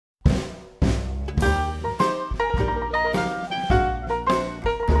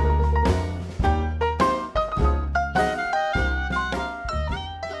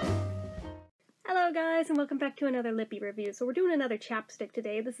back to another lippy review. So we're doing another chapstick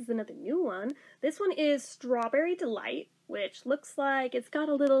today. This is another new one. This one is Strawberry Delight, which looks like it's got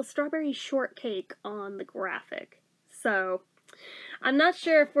a little strawberry shortcake on the graphic. So I'm not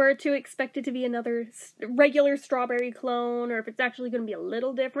sure if we're to expect it to be another regular strawberry clone or if it's actually going to be a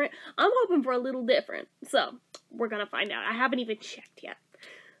little different. I'm hoping for a little different. So we're going to find out. I haven't even checked yet.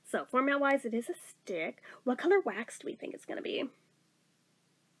 So format-wise, it is a stick. What color wax do we think it's going to be?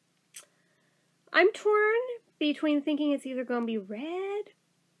 I'm torn between thinking it's either going to be red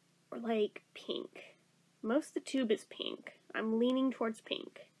or like pink. Most of the tube is pink. I'm leaning towards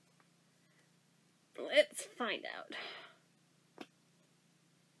pink. Let's find out.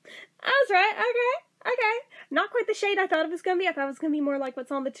 I was right. Okay. Not quite the shade I thought it was going to be. I thought it was going to be more like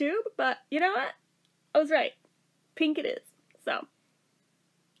what's on the tube, but you know what? I was right. Pink it is. So.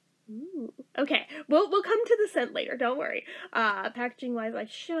 Ooh. Okay, we'll come to the scent later, don't worry. Packaging wise, I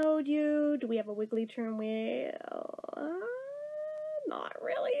showed you. Do we have a wiggly turn wheel? Not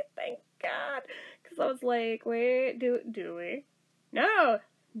really, thank God. Because I was like, wait, do we? No,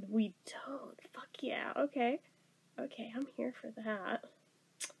 we don't. Fuck yeah, okay. Okay, I'm here for that.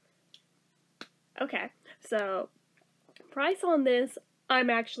 Okay, so price on this, I'm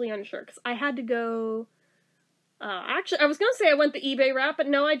actually unsure because I had to go. Actually, I was going to say I went the eBay route, but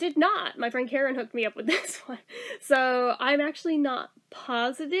no, I did not. My friend Karen hooked me up with this one. So I'm actually not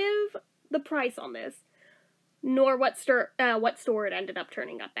positive the price on this, nor what store it ended up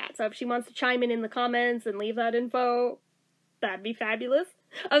turning up at. So if she wants to chime in the comments and leave that info, that'd be fabulous.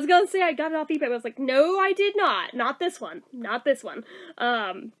 I was going to say I got it off eBay, but I was like, no, I did not. Not this one. Not this one.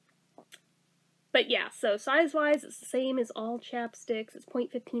 But yeah, so size-wise, it's the same as all chapsticks. It's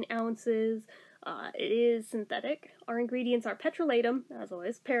 0.15 ounces. It is synthetic. Our ingredients are petrolatum, as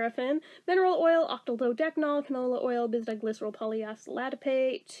always, paraffin, mineral oil, octyldodecanol, canola oil, bisdiglycerol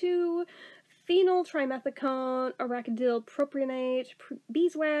polyacetyl 2, phenyl trimethicone, arachidyl propionate,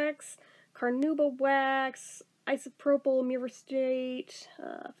 beeswax, carnauba wax, isopropyl myristate,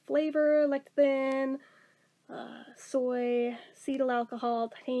 flavor, lecithin, soy, cetyl alcohol,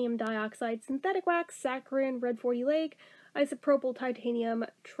 titanium dioxide, synthetic wax, saccharin, red 40 lake, isopropyl titanium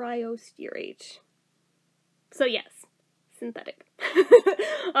triostearate. So yes, synthetic.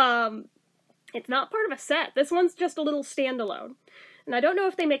 It's not part of a set. This one's just a little standalone. And I don't know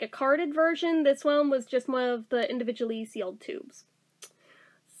if they make a carded version. This one was just one of the individually sealed tubes.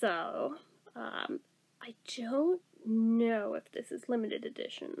 So, I don't know if this is limited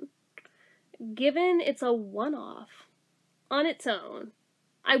edition. Given it's a one-off on its own,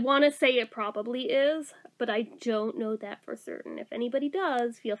 I want to say it probably is, but I don't know that for certain. If anybody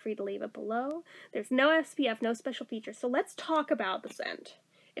does, feel free to leave it below. There's no SPF, no special features, so let's talk about the scent.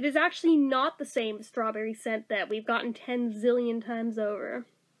 It is actually not the same strawberry scent that we've gotten 10 zillion times over.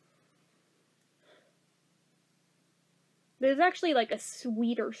 There's actually like a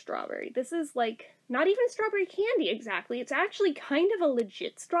sweeter strawberry. This is like, not even strawberry candy exactly. It's actually kind of a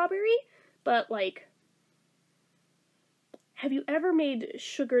legit strawberry, but like, have you ever made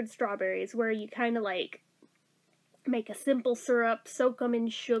sugared strawberries where you kind of like make a simple syrup, soak them in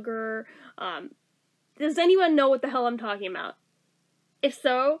sugar? Does anyone know what the hell I'm talking about? If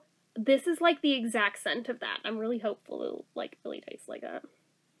so, this is like the exact scent of that. I'm really hopeful it'll like really taste like that.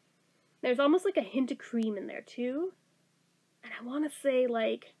 There's almost like a hint of cream in there too. And I want to say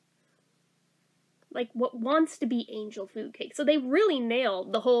like what wants to be angel food cake. So they really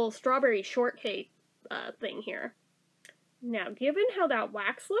nailed the whole strawberry shortcake thing here. Now, given how that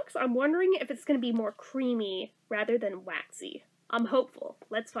wax looks, I'm wondering if it's going to be more creamy rather than waxy. I'm hopeful.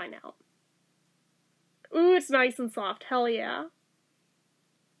 Let's find out. Ooh, it's nice and soft. Hell yeah.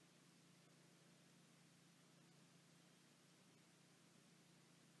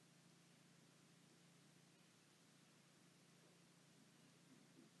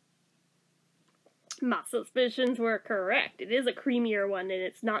 My suspicions were correct. It is a creamier one, and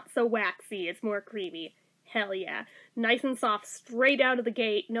it's not so waxy. It's more creamy. Hell yeah. Nice and soft, straight out of the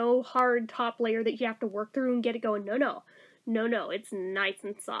gate. No hard top layer that you have to work through and get it going. No. It's nice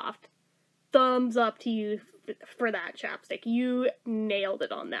and soft. Thumbs up to you for that, chapstick. You nailed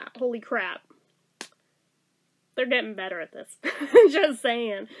it on that. Holy crap. They're getting better at this. Just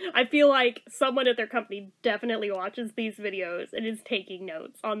saying. I feel like someone at their company definitely watches these videos and is taking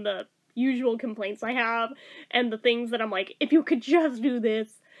notes on the usual complaints I have and the things that I'm like, if you could just do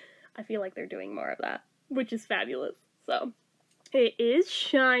this. I feel like they're doing more of that, which is fabulous. So, it is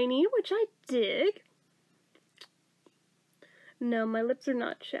shiny, which I dig. No, my lips are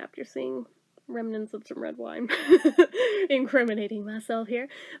not chapped. You're seeing remnants of some red wine. Incriminating myself here.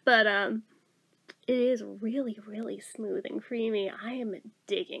 But, it is really, really smooth and creamy. I am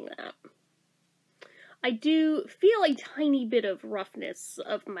digging that. I do feel a tiny bit of roughness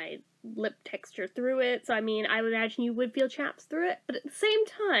of my lip texture through it, so I mean, I would imagine you would feel chaps through it, but at the same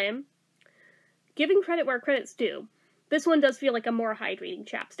time, giving credit where credit's due, this one does feel like a more hydrating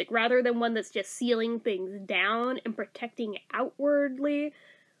chapstick, rather than one that's just sealing things down and protecting outwardly.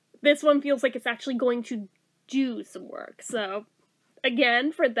 This one feels like it's actually going to do some work, so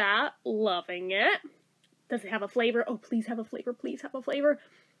again, for that, loving it. Does it have a flavor? Oh, please have a flavor, please have a flavor.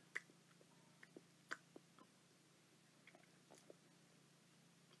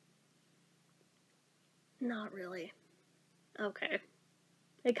 Not really. Okay.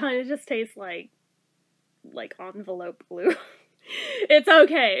 It kind of just tastes like envelope glue. It's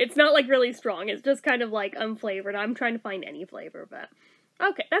okay. It's not like really strong. It's just kind of like unflavored. I'm trying to find any flavor, but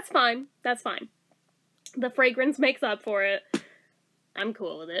okay, that's fine. That's fine. The fragrance makes up for it. I'm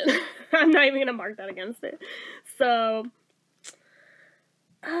cool with it. I'm not even gonna mark that against it. So,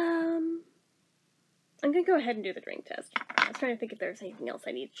 I'm gonna go ahead and do the drink test. I was trying to think if there's anything else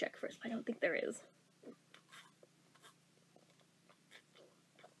I need to check first, but I don't think there is.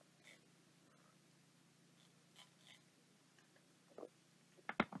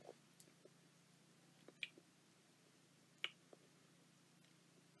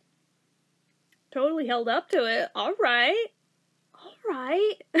 Totally held up to it. Alright.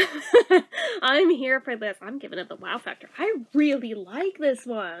 Alright. I'm here for this. I'm giving it the wow factor. I really like this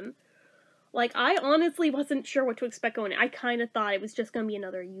one. Like, I honestly wasn't sure what to expect going in. I kind of thought it was just going to be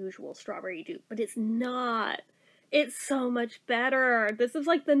another usual strawberry dupe, but it's not. It's so much better. This is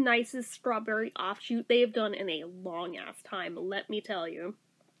like the nicest strawberry offshoot they have done in a long-ass time, let me tell you.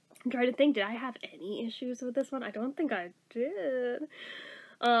 I'm trying to think, did I have any issues with this one? I don't think I did.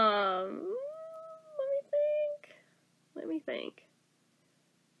 Let me think.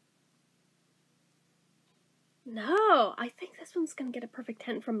 No, I think this one's gonna get a perfect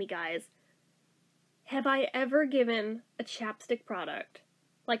 10 from me, guys. Have I ever given a chapstick product,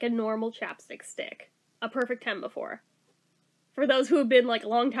 like a normal chapstick stick, a perfect 10 before? For those who have been, like,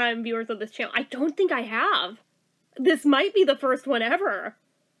 long-time viewers of this channel, I don't think I have. This might be the first one ever.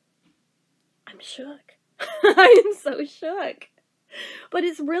 I'm shook. I am so shook. But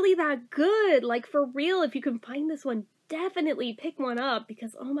it's really that good. Like, for real, if you can find this one, definitely pick one up,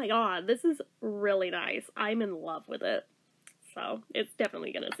 because, oh my god, this is really nice. I'm in love with it. So, it's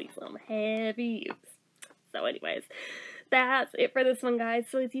definitely gonna see some heavy use. So anyways, that's it for this one, guys.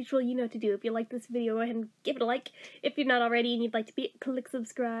 So as usual, you know what to do. If you like this video, go ahead and give it a like. If you're not already and you'd like to be, click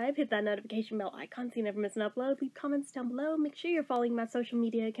subscribe, hit that notification bell icon so you never miss an upload. Leave comments down below. Make sure you're following my social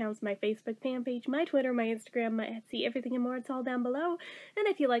media accounts, my Facebook fan page, my Twitter, my Instagram, my Etsy, everything and more. It's all down below. And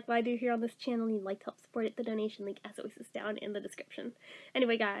if you like what I do here on this channel and you'd like to help support it, the donation link, as always, is down in the description.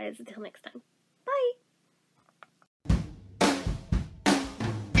 Anyway, guys, until next time.